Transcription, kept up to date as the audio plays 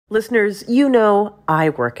Listeners, you know I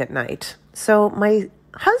work at night, so my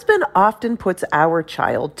husband often puts our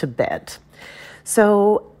child to bed.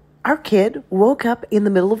 So our kid woke up in the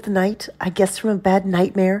middle of the night, I guess from a bad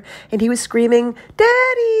nightmare, and he was screaming,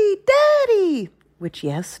 "Daddy, Daddy!" Which,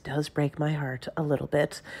 yes, does break my heart a little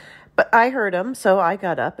bit. But I heard him, so I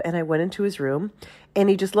got up and I went into his room, and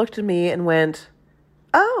he just looked at me and went,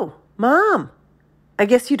 "Oh, Mom, I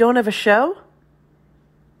guess you don't have a show?"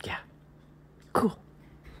 Yeah, cool.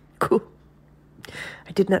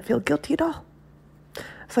 I did not feel guilty at all.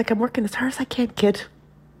 It's like, I'm working as hard as I can, kid.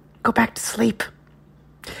 Go back to sleep.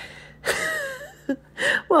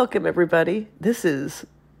 Welcome, everybody. This is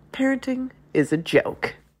Parenting is a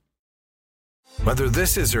Joke. Whether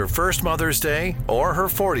this is her first Mother's Day or her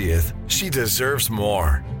 40th, she deserves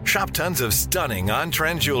more. Shop tons of stunning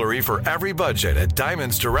on-trend jewelry for every budget at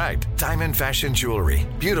Diamonds Direct. Diamond fashion jewelry,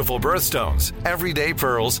 beautiful birthstones, everyday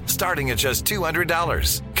pearls starting at just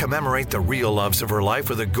 $200. Commemorate the real loves of her life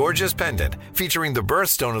with a gorgeous pendant featuring the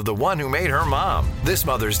birthstone of the one who made her mom. This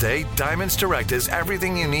Mother's Day, Diamonds Direct is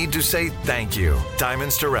everything you need to say thank you.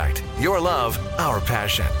 Diamonds Direct, your love, our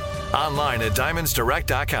passion. Online at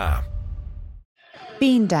diamondsdirect.com.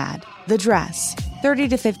 Bean Dad, The Dress, 30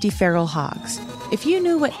 to 50 Feral Hogs. If you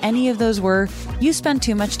knew what any of those were, you spend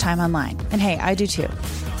too much time online. And hey, I do too.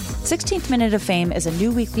 16th Minute of Fame is a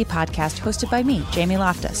new weekly podcast hosted by me, Jamie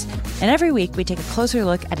Loftus. And every week we take a closer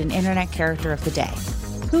look at an internet character of the day.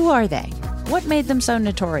 Who are they? What made them so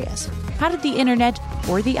notorious? How did the internet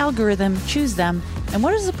or the algorithm choose them? And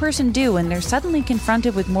what does a person do when they're suddenly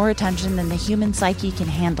confronted with more attention than the human psyche can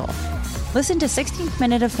handle? Listen to 16th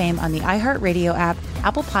Minute of Fame on the iHeartRadio app,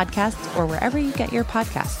 Apple Podcasts, or wherever you get your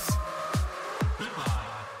podcasts.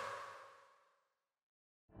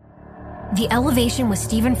 The Elevation with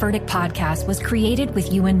Stephen Furtick podcast was created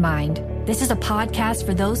with you in mind. This is a podcast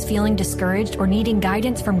for those feeling discouraged or needing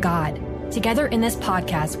guidance from God. Together in this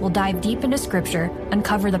podcast, we'll dive deep into Scripture,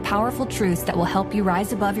 uncover the powerful truths that will help you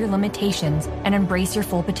rise above your limitations and embrace your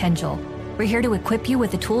full potential. We're here to equip you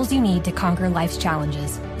with the tools you need to conquer life's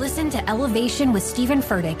challenges. Listen to Elevation with Stephen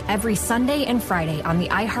Furtick every Sunday and Friday on the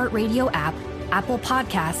iHeartRadio app, Apple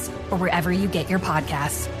Podcasts, or wherever you get your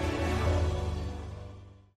podcasts.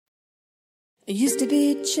 It used to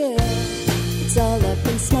be chill, it's all up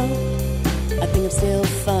in smoke. I think I'm still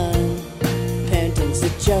fun, parenting's a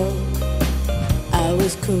joke. I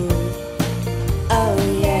was cool,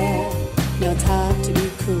 oh yeah, now it's hard to be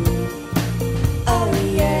cool,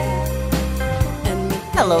 oh yeah.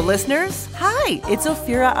 Hello, listeners. Hi, it's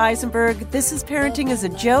Ophira Eisenberg. This is Parenting is a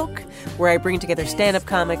Joke, where I bring together stand-up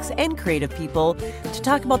comics and creative people to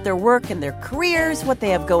talk about their work and their careers, what they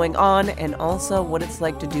have going on, and also what it's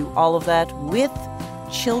like to do all of that with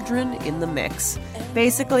children in the mix.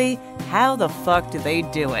 Basically, how the fuck do they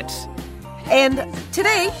do it? And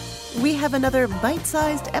today, we have another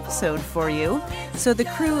bite-sized episode for you, so the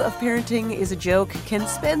crew of Parenting is a Joke can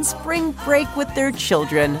spend spring break with their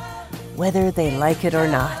children, whether they like it or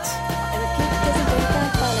not.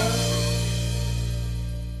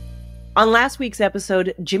 On last week's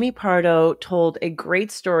episode, Jimmy Pardo told a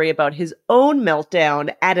great story about his own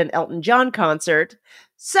meltdown at an Elton John concert.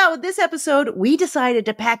 So this episode, we decided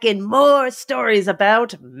to pack in more stories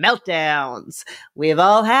about meltdowns. We've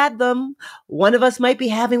all had them. One of us might be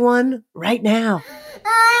having one right now.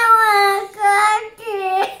 I want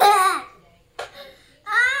cookie.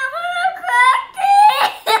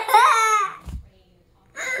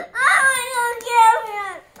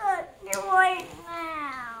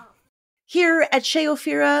 Here at Chez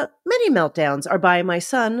Ophira, many meltdowns are by my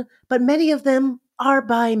son, but many of them are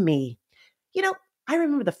by me. You know, I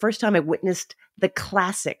remember the first time I witnessed the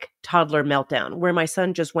classic toddler meltdown, where my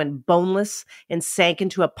son just went boneless and sank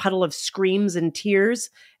into a puddle of screams and tears,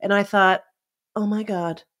 and I thought, oh my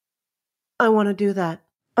God, I want to do that.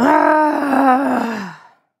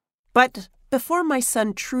 But before my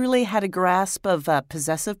son truly had a grasp of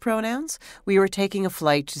possessive pronouns, we were taking a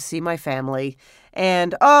flight to see my family.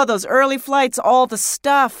 And, those early flights, all the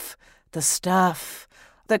stuff,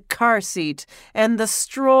 the car seat and the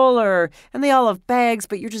stroller, and they all have bags,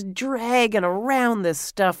 but you're just dragging around this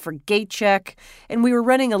stuff for gate check. And we were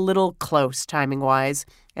running a little close timing-wise.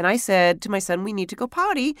 And I said to my son, we need to go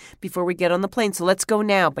potty before we get on the plane, so let's go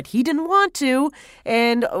now. But he didn't want to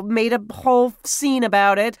and made a whole scene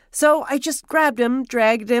about it. So I just grabbed him,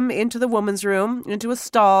 dragged him into the woman's room, into a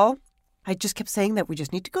stall. I just kept saying that we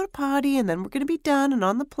just need to go to potty and then we're going to be done and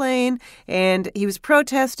on the plane. And he was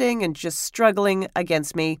protesting and just struggling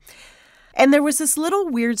against me. And there was this little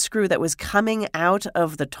weird screw that was coming out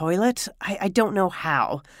of the toilet. I don't know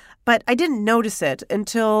how. But I didn't notice it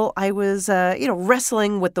until I was,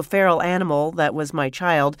 wrestling with the feral animal that was my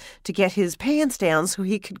child to get his pants down so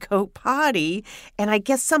he could go potty. And I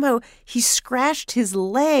guess somehow he scratched his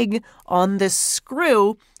leg on this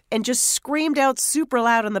screw and just screamed out super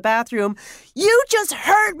loud in the bathroom, "You just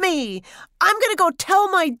hurt me! I'm going to go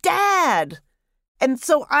tell my dad!" And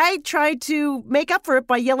so I tried to make up for it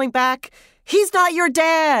by yelling back, "He's not your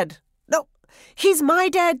dad! No, he's my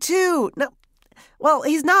dad too! No. Well,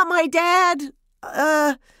 he's not my dad.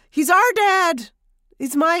 He's our dad.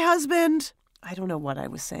 He's my husband." I don't know what I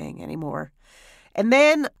was saying anymore. And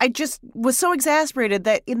then I just was so exasperated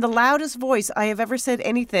that in the loudest voice I have ever said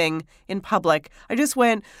anything in public, I just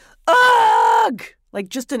went, "Ugh!" Like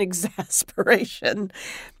just an exasperation.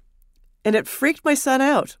 And it freaked my son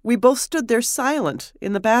out. We both stood there silent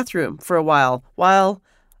in the bathroom for a while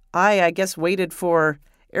I guess, waited for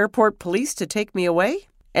airport police to take me away.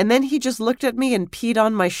 And then he just looked at me and peed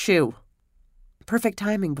on my shoe. Perfect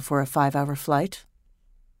timing before a 5-hour flight.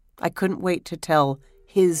 I couldn't wait to tell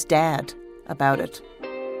his dad about it.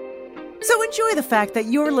 So enjoy the fact that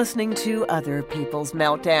you're listening to other people's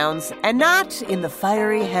meltdowns and not in the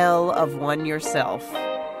fiery hell of one yourself.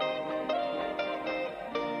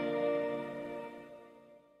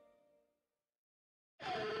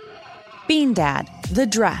 Bean Dad, The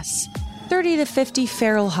Dress, 30 to 50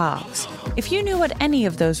 feral hogs. If you knew what any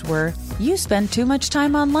of those were, you spend too much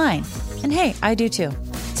time online. And hey, I do too.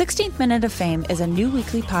 16th Minute of Fame is a new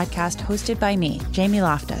weekly podcast hosted by me, Jamie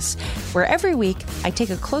Loftus, where every week I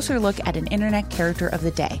take a closer look at an internet character of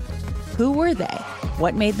the day. Who were they?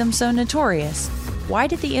 What made them so notorious? Why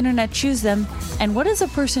did the internet choose them? And what does a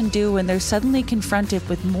person do when they're suddenly confronted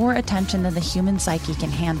with more attention than the human psyche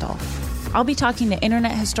can handle? I'll be talking to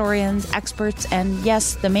internet historians, experts, and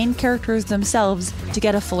yes, the main characters themselves to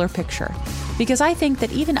get a fuller picture. Because I think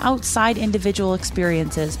that even outside individual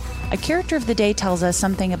experiences, a character of the day tells us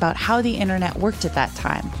something about how the internet worked at that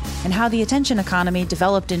time and how the attention economy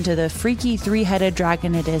developed into the freaky three-headed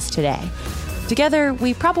dragon it is today. Together,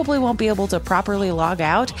 we probably won't be able to properly log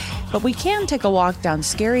out, but we can take a walk down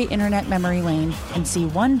scary internet memory lane and see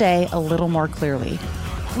one day a little more clearly.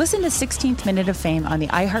 Listen to 16th Minute of Fame on the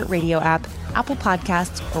iHeartRadio app, Apple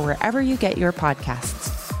Podcasts, or wherever you get your podcasts.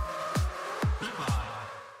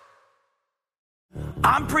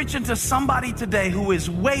 I'm preaching to somebody today who is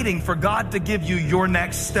waiting for God to give you your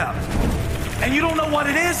next step. And you don't know what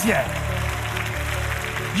it is yet.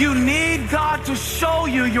 You need God to show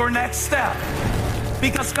you your next step.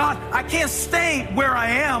 Because God, I can't stay where I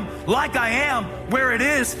am, like I am, where it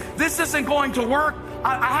is. This isn't going to work.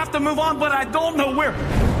 I have to move on, but I don't know where.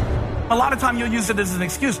 A lot of time you'll use it as an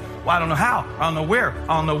excuse. Well, I don't know how. I don't know where.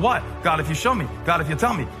 I don't know what. God, if you show me. God, if you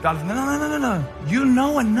tell me. God, if... No. You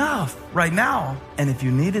know enough right now. And if you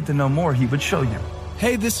needed to know more, he would show you.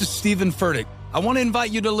 Hey, this is Stephen Furtick. I want to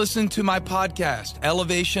invite you to listen to my podcast,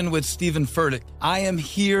 Elevation with Stephen Furtick. I am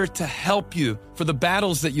here to help you for the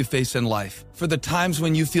battles that you face in life, for the times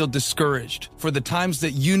when you feel discouraged, for the times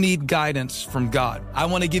that you need guidance from God. I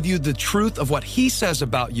want to give you the truth of what he says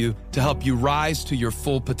about you to help you rise to your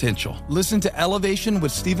full potential. Listen to Elevation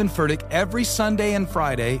with Stephen Furtick every Sunday and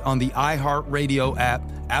Friday on the iHeartRadio app,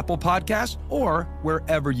 Apple Podcasts, or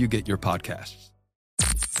wherever you get your podcasts.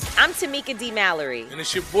 I'm Tamika D. Mallory. And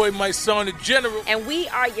it's your boy, my son, the General. And we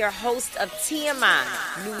are your hosts of TMI.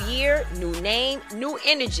 New year, new name, new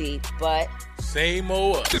energy, but... same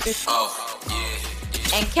old us. Oh,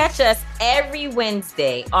 yeah. And catch us every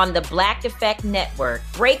Wednesday on the Black Effect Network,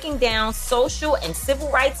 breaking down social and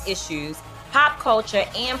civil rights issues, pop culture,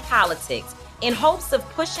 and politics, in hopes of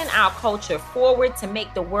pushing our culture forward to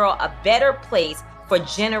make the world a better place for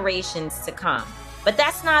generations to come. But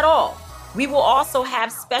that's not all. We will also have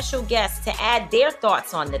special guests to add their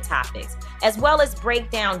thoughts on the topics, as well as break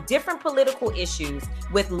down different political issues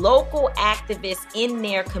with local activists in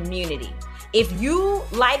their community. If you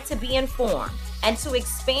like to be informed and to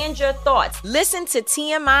expand your thoughts, listen to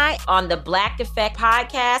TMI on the Black Effect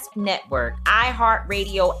Podcast Network,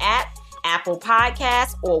 iHeartRadio app, Apple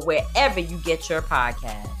Podcasts, or wherever you get your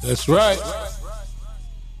podcasts. That's right.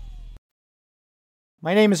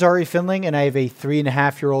 My name is Ari Finling, and I have a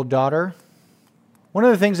 3.5-year-old daughter. One of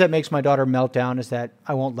the things that makes my daughter meltdown is that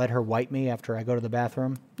I won't let her wipe me after I go to the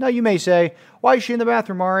bathroom. Now, you may say, why is she in the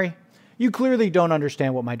bathroom, Ari? You clearly don't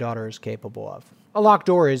understand what my daughter is capable of. A locked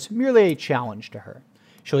door is merely a challenge to her.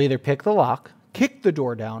 She'll either pick the lock, kick the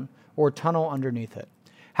door down, or tunnel underneath it.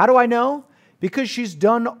 How do I know? Because she's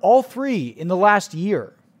done all three in the last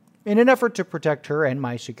year. In an effort to protect her and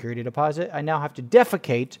my security deposit, I now have to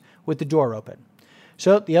defecate with the door open.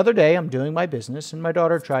 So the other day, I'm doing my business, and my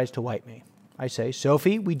daughter tries to wipe me. I say,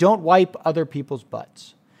 Sophie, we don't wipe other people's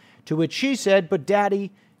butts. To which she said, "But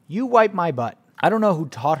Daddy, you wipe my butt." I don't know who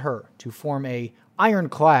taught her to form a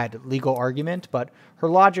ironclad legal argument, but her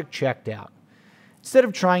logic checked out. Instead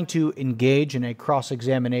of trying to engage in a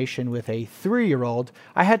cross-examination with a 3-year-old,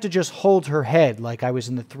 I had to just hold her head like I was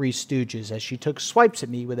in the Three Stooges as she took swipes at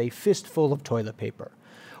me with a fistful of toilet paper.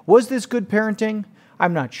 Was this good parenting?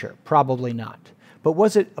 I'm not sure. Probably not. But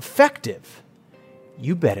was it effective?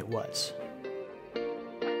 You bet it was.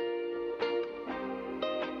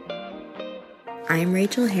 I'm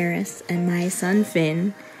Rachel Harris, and my son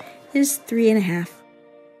Finn is 3.5.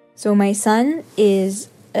 So my son is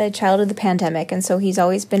a child of the pandemic, and so he's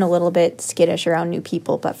always been a little bit skittish around new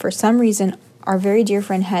people. But for some reason, our very dear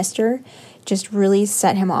friend Hester just really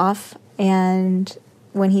set him off. And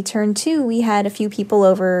when he turned 2, we had a few people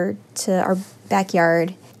over to our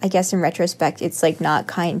backyard. I guess in retrospect, it's like not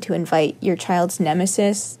kind to invite your child's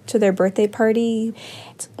nemesis to their birthday party.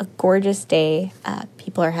 It's a gorgeous day.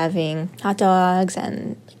 People are having hot dogs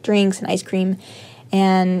and drinks and ice cream.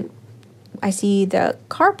 And I see the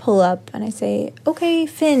car pull up and I say, "Okay,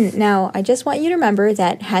 Finn, now I just want you to remember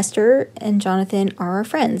that Hester and Jonathan are our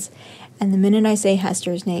friends." And the minute I say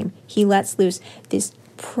Hester's name, he lets loose this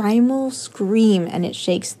primal scream and it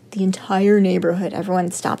shakes the entire neighborhood. Everyone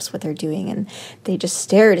stops what they're doing and they just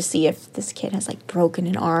stare to see if this kid has like broken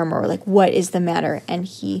an arm or like what is the matter. And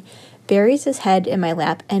he buries his head in my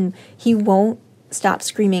lap and he won't stop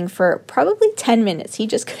screaming for probably 10 minutes. He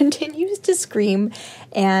just continues to scream,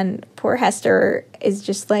 and poor Hester is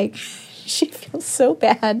just like, she feels so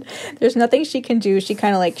bad. There's nothing she can do. She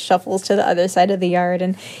kind of like shuffles to the other side of the yard,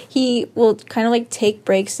 and he will kind of like take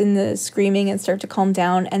breaks in the screaming and start to calm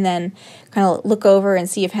down and then kind of look over and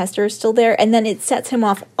see if Hester is still there, and then it sets him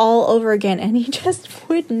off all over again, and he just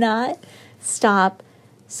would not stop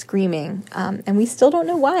screaming. And we still don't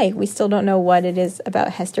know why. We still don't know what it is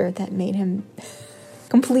about Hester that made him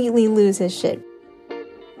completely lose his shit.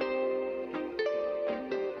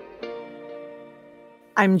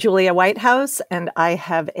 I'm Julia Whitehouse, and I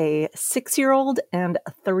have a 6-year-old and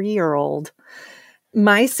a 3-year-old.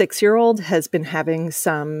 My 6-year-old has been having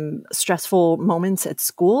some stressful moments at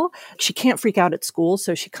school. She can't freak out at school,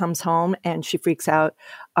 so she comes home and she freaks out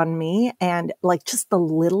on me. And like just the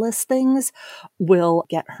littlest things will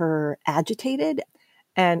get her agitated.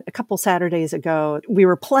 And a couple Saturdays ago, we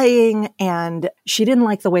were playing and she didn't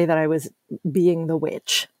like the way that I was being the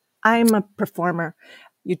witch. I'm a performer.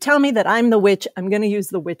 You tell me that I'm the witch, I'm going to use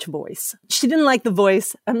the witch voice. She didn't like the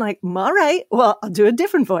voice. I'm like, all right, well, I'll do a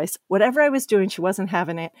different voice. Whatever I was doing, she wasn't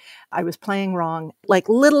having it. I was playing wrong. Like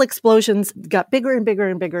little explosions got bigger and bigger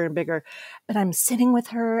and bigger and bigger. And I'm sitting with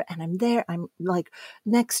her and I'm there. I'm like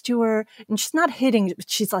next to her and she's not hitting, but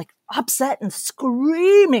she's like upset and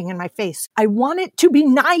screaming in my face. I want it to be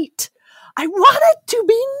night. I want it to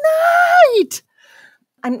be night.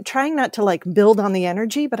 I'm trying not to like build on the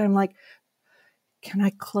energy, but I'm like, can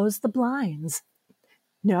I close the blinds?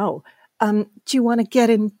 No. Do you want to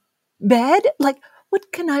get in bed? Like,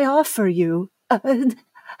 what can I offer you? I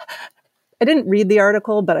didn't read the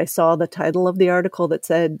article, but I saw the title of the article that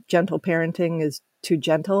said gentle parenting is too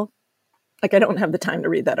gentle. Like, I don't have the time to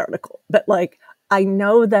read that article, but like, I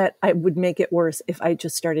know that I would make it worse if I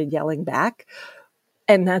just started yelling back.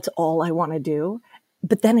 And that's all I want to do.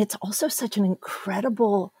 But then it's also such an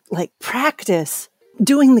incredible like practice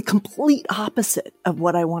doing the complete opposite of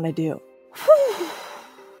what I want to do.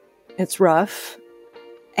 It's rough,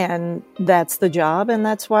 and that's the job, and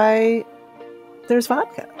that's why there's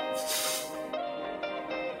vodka.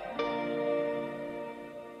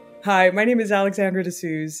 Hi, my name is Alexandra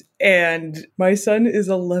D'Souza, and my son is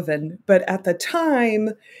 11, but at the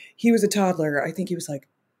time, he was a toddler. I think he was like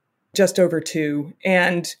just over 2,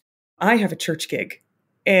 and I have a church gig.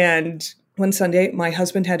 And one Sunday, my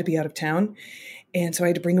husband had to be out of town, and so I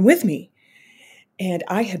had to bring him with me. And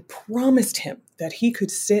I had promised him that he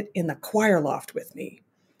could sit in the choir loft with me.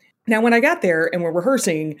 Now, when I got there and we're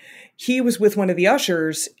rehearsing, he was with one of the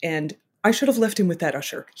ushers, and I should have left him with that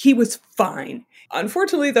usher. He was fine.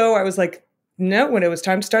 Unfortunately, though, I was like, no, when it was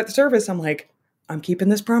time to start the service, I'm like, I'm keeping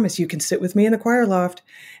this promise. You can sit with me in the choir loft.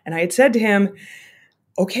 And I had said to him,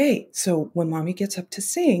 okay, so when mommy gets up to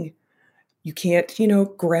sing, you can't,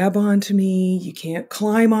 grab onto me. You can't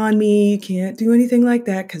climb on me. You can't do anything like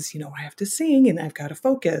that because, I have to sing and I've got to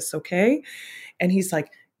focus, okay? And he's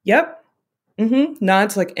like, yep,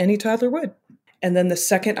 nods like any toddler would. And then the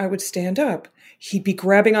second I would stand up, he'd be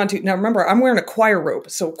grabbing onto, now remember, I'm wearing a choir robe.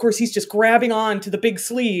 So of course he's just grabbing on to the big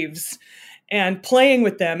sleeves and playing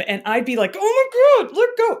with them. And I'd be like, oh my God, let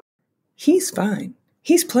go. He's fine.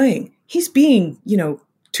 He's playing. He's being, 2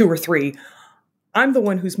 or 3. I'm the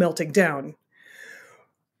one who's melting down.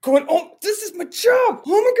 going, oh, this is my job.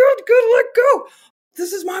 Oh my God, gotta let go.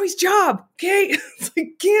 This is mommy's job, okay? I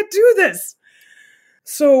can't do this.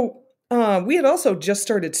 So we had also just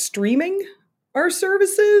started streaming our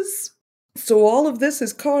services. So all of this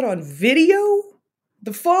is caught on video.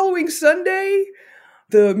 The following Sunday,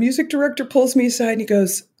 the music director pulls me aside and he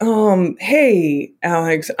goes, hey,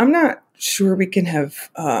 Alex, I'm not sure we can have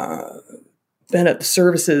been at the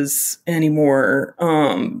services anymore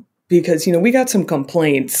because, we got some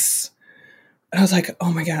complaints. And I was like,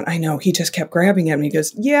 oh my God, I know. He just kept grabbing at me. He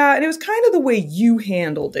goes, yeah, and it was kind of the way you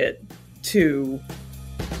handled it, too.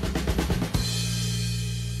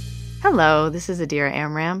 Hello, this is Adira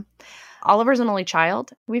Amram. Oliver's an only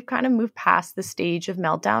child. We've kind of moved past the stage of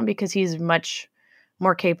meltdown because he's much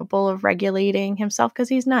more capable of regulating himself because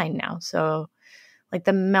he's 9 now. So, like,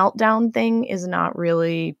 the meltdown thing is not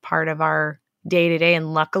really part of our day-to-day.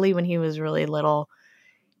 And luckily, when he was really little,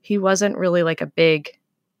 he wasn't really like a big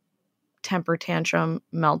temper tantrum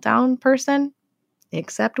meltdown person,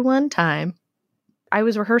 except one time. I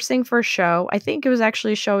was rehearsing for a show. I think it was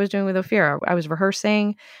actually a show I was doing with Ophira. I was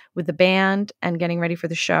rehearsing with the band and getting ready for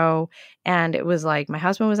the show. And it was like my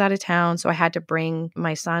husband was out of town, so I had to bring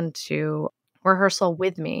my son to rehearsal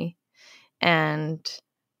with me. And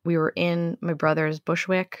we were in my brother's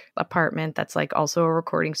Bushwick apartment that's like also a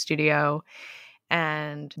recording studio.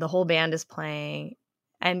 And the whole band is playing.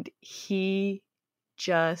 And he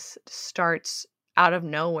just starts out of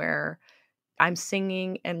nowhere. I'm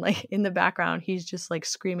singing and like in the background, he's just like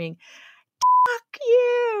screaming, "Fuck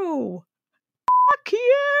you! Fuck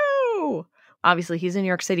you!" Obviously, he's a New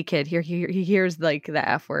York City kid. He hears like the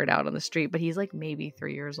F word out on the street, but he's like maybe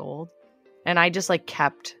 3 years old. And I just like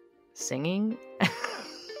kept singing.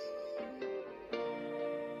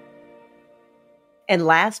 And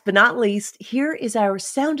last but not least, here is our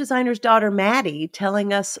sound designer's daughter, Maddie,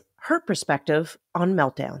 telling us her perspective on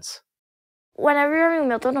meltdowns. Whenever you're having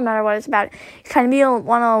a meltdown, no matter what it's about, you kind of be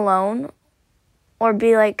one alone or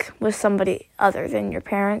be like with somebody other than your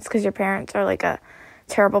parents, because your parents are like a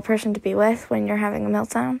terrible person to be with when you're having a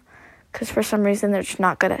meltdown, because for some reason they're just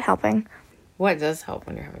not good at helping. What does help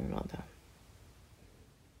when you're having a meltdown?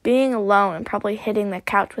 Being alone and probably hitting the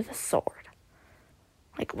couch with a sword.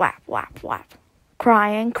 Like whap, whap, whap.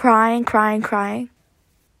 Crying.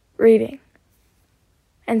 Reading.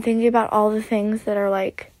 And thinking about all the things that are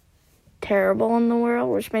like terrible in the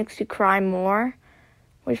world, which makes you cry more,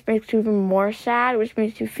 which makes you even more sad, which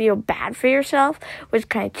makes you feel bad for yourself, which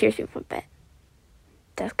kind of cheers you up a bit.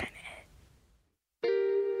 That's kind of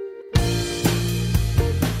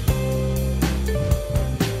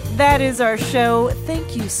That is our show.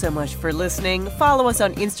 Thank you so much for listening. Follow us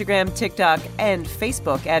on Instagram, TikTok, and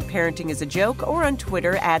Facebook at Parenting is a Joke, or on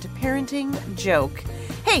Twitter at Parenting Joke.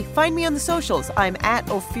 Hey, find me on the socials. I'm at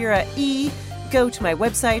Ophira E. Go to my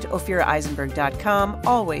website, ophiraeisenberg.com.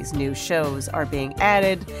 Always new shows are being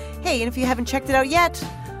added. Hey, and if you haven't checked it out yet,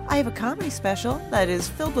 I have a comedy special that is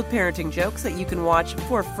filled with parenting jokes that you can watch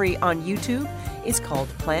for free on YouTube. It's called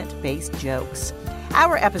Plant-Based Jokes.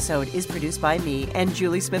 Our episode is produced by me and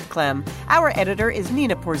Julie Smith-Clem. Our editor is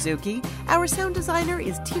Nina Porzuki. Our sound designer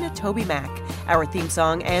is Tina Toby-Mac. Our theme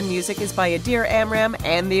song and music is by Adira Amram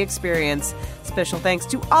and The Experience. Special thanks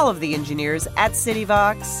to all of the engineers at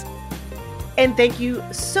CityVox. And thank you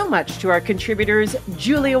so much to our contributors,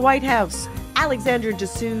 Julia Whitehouse, Alexandra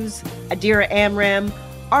D'Souza, Adira Amram,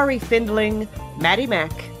 Ari Findling, Maddie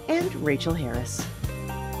Mack, and Rachel Harris.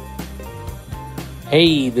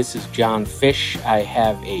 Hey, this is John Fish. I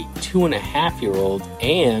have a 2.5-year-old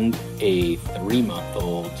and a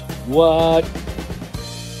 3-month-old. What?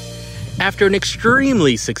 After an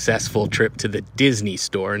extremely successful trip to the Disney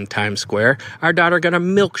store in Times Square, our daughter got a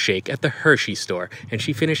milkshake at the Hershey store, and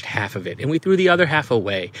she finished half of it, and we threw the other half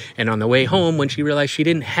away. And on the way home, when she realized she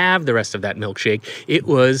didn't have the rest of that milkshake, it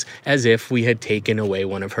was as if we had taken away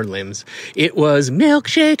one of her limbs. It was,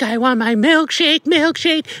 "Milkshake, I want my milkshake,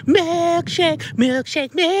 milkshake, milkshake,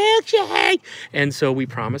 milkshake, milkshake." And so we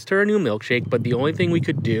promised her a new milkshake, but the only thing we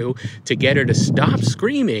could do to get her to stop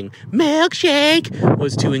screaming, "Milkshake,"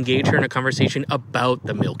 was to engage her in a conversation about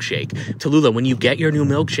the milkshake. Tallulah, when you get your new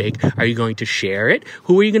milkshake, are you going to share it?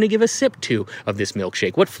 Who are you going to give a sip to of this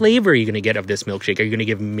milkshake? What flavor are you going to get of this milkshake? Are you going to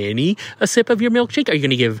give Minnie a sip of your milkshake? Are you going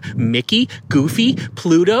to give Mickey, Goofy,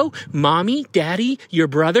 Pluto, Mommy, Daddy, your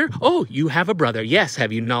brother? Oh, you have a brother. Yes.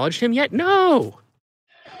 Have you acknowledged him yet? No.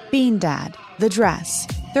 Bean Dad, The Dress,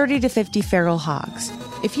 30 to 50 Feral Hogs.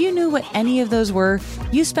 If you knew what any of those were,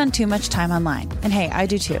 you spend too much time online. And hey, I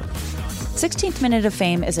do too. 16th Minute of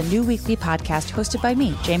Fame is a new weekly podcast hosted by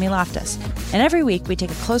me, Jamie Loftus. And every week we take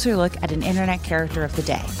a closer look at an internet character of the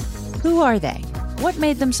day. Who are they? What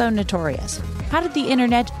made them so notorious? How did the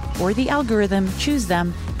internet or the algorithm choose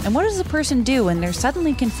them? And what does a person do when they're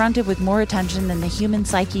suddenly confronted with more attention than the human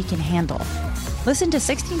psyche can handle? Listen to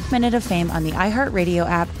 16th Minute of Fame on the iHeartRadio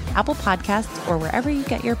app, Apple Podcasts, or wherever you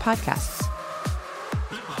get your podcasts.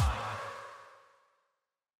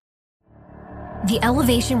 The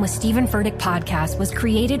Elevation with Stephen Furtick podcast was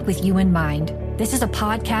created with you in mind. This is a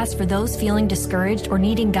podcast for those feeling discouraged or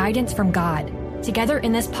needing guidance from God. Together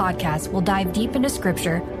in this podcast, we'll dive deep into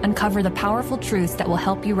scripture, uncover the powerful truths that will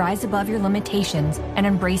help you rise above your limitations and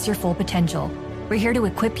embrace your full potential. We're here to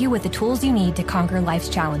equip you with the tools you need to conquer life's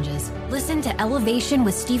challenges. Listen to Elevation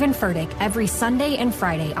with Stephen Furtick every Sunday and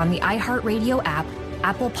Friday on the iHeartRadio app,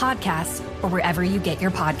 Apple Podcasts, or wherever you get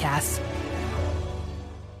your podcasts.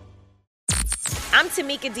 I'm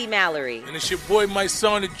Tamika D. Mallory. And it's your boy, my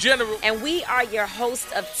son, the General. And we are your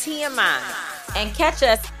hosts of TMI. And catch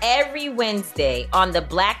us every Wednesday on the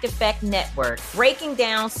Black Effect Network, breaking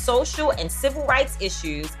down social and civil rights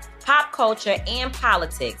issues, pop culture, and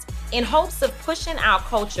politics in hopes of pushing our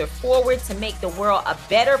culture forward to make the world a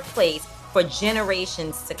better place for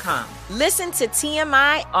generations to come. Listen to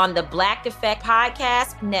TMI on the Black Effect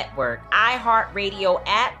Podcast Network, iHeartRadio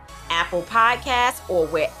app, Apple Podcasts, or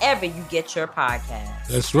wherever you get your podcasts.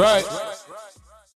 That's right.